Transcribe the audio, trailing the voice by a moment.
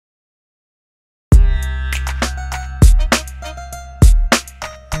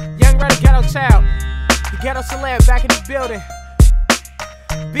young child. The ghetto celeb back in the building.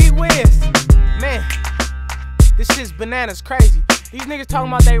 B-Wiz, man, this shit's bananas, crazy. These niggas talking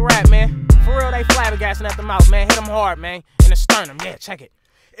about they rap, man. For real, they flabbergasting at the mouth, man. Hit them hard, man. In the sternum, yeah, check it.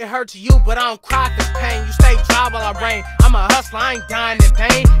 It hurts you, but I don't cry for pain. You stay dry while I rain. I'm a hustler, I ain't dying in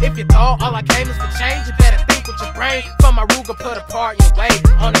vain. If you thought all I came is for change, you better think with your brain. From my Ruger, put a part in your way.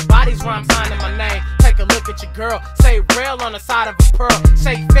 On the bodies where I'm signing my name. Take a look at your girl. Say real on the side of a pearl.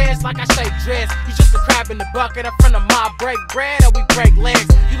 Shake fast like I shake dreads. You just a crab in the bucket. In front of my break bread or we break legs.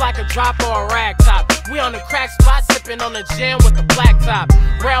 You like a drop or a rag top. We on the crack spot, sipping on the gin with the black top.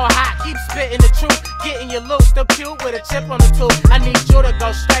 Real hot, keep spitting the truth. Getting your loot, still cute with a chip on the tooth. I need you to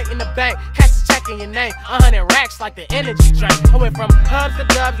go straight in the bank. Cash the check in your name. 100 racks like the energy drink. I went from hubs to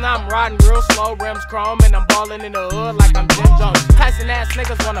dubs, now I'm riding real slow. Rims chrome and I'm balling in the hood like I'm Jim Jones. Tyson ass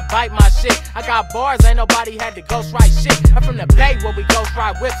niggas wanna bite my shit. I got bars, ain't nobody had to ghost write shit. I'm from the Bay where we ghost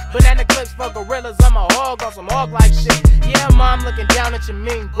ride whips. Banana clips for gorillas, I'm a hog on some hog like shit. Yeah, mom looking down at your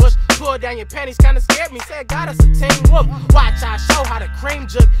mean bush. Pull down your panties, kinda scared me. Said got us a team whoop. Watch, I show how the cream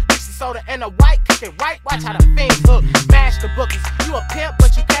jug. Mix the soda and the white, cook it right. Watch how the fiends look. Smash the bookies. You a pimp,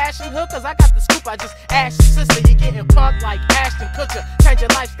 but you cash and hookers. I got the scoop, I just asked your sister. You getting punked like Ashton Kutcher. Change your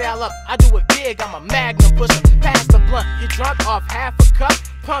lifestyle up, I do it big, I'm a magnum pusher. Pass the blunt, you drunk off half a cup.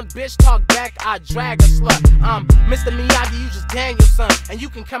 Punk bitch talk back, I drag a slut. I'm Mr. Miyagi, you just Daniel's son. And you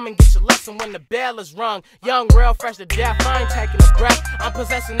can come and get your lesson when the bell is rung. Young, real, fresh to death, I ain't taking a breath. I'm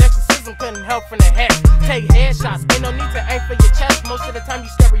possessing exorcism, couldn't help from the head. Take headshots, ain't no need to aim for your chest. Most of the time you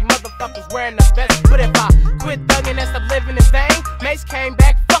scary motherfuckers wearing the vest. But if I quit thugging and stop living in vain, Mace came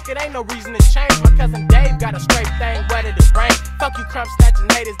back, fuck it, ain't no reason to change. My cousin Dave got a straight thing, wetter than rain. Fuck you crump snatching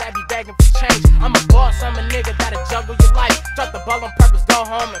haters that be begging for change. I'm a boss, I'm a nigga that'll juggle your life. Drop the ball on purpose, go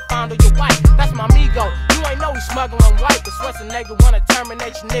home and fondle your wife. That's my amigo. You ain't know he smuggling white, but Schwarzenegger wanna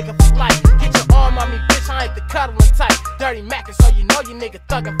terminate your nigga for life. Get your arm on me, bitch, I ain't the cuddling type. Dirty Mackin', so you know your nigga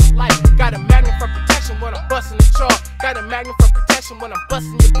thuggin' for life. Got a magnet for protection when I'm bustin' the chalk. Got a magnet for protection when I'm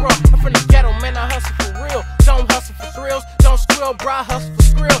bustin' your bra. I'm from the ghetto, man, I hustle for real. Don't hustle for thrills, don't squeal, bro, I hustle for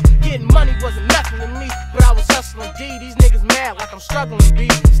skrill. Getting money wasn't nothing to me, but I was hustling D. These niggas mad like I'm struggling B.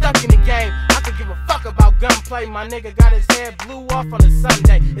 Stuck in the game, I could give a fuck about gunplay. My nigga got his hair blew off on a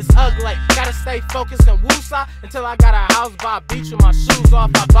Sunday. It's ugly, gotta stay focused and woosah until I got a house by a beach with my shoes off.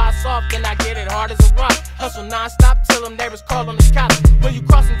 I buy soft, then I get it hard as a rock. Hustle non-stop till them neighbors call on the cops. When you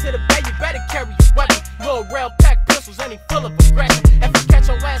cross into the bay, you better carry your weapon. Little rail pack pistols, and he full of aggression. If you catch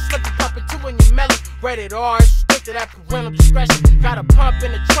your ass slipping, pump it two in your melon. Rated R, restricted at parental discretion. Got a pump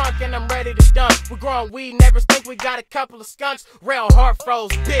in the trunk and I'm ready to dump. We're growing weed, neighbors think we got a couple of skunks. Rail heart froze,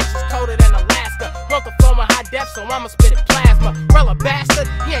 bitch is colder than Alaska. Wrote the form of high def, so I'ma spit it plasma. Rel a bastard,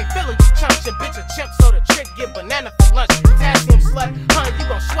 he ain't feeling you chumps. Your bitch a chimp, so the trick get banana for lunch. Potassium slut, honey, you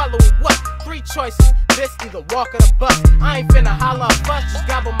gon' swallow with what? Three choices, this either walk or the bus. I ain't finna holler or fuss, just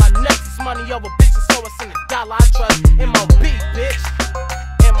gobble my nuts. It's money over bitches, so it's in the dollar I trust. M.O.B. bitch,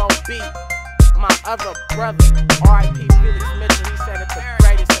 M.O.B. My other brother, R.I.P. Felix Mitchell, he said it's the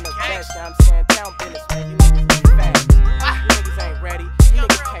greatest and the best. You know what I'm saying? Town business, man. You niggas is fast. You niggas ain't ready. You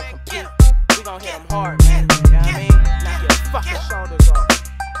niggas can't compete. We gon' hit them hard, man. You know what I mean? Knock your fucking shoulders off.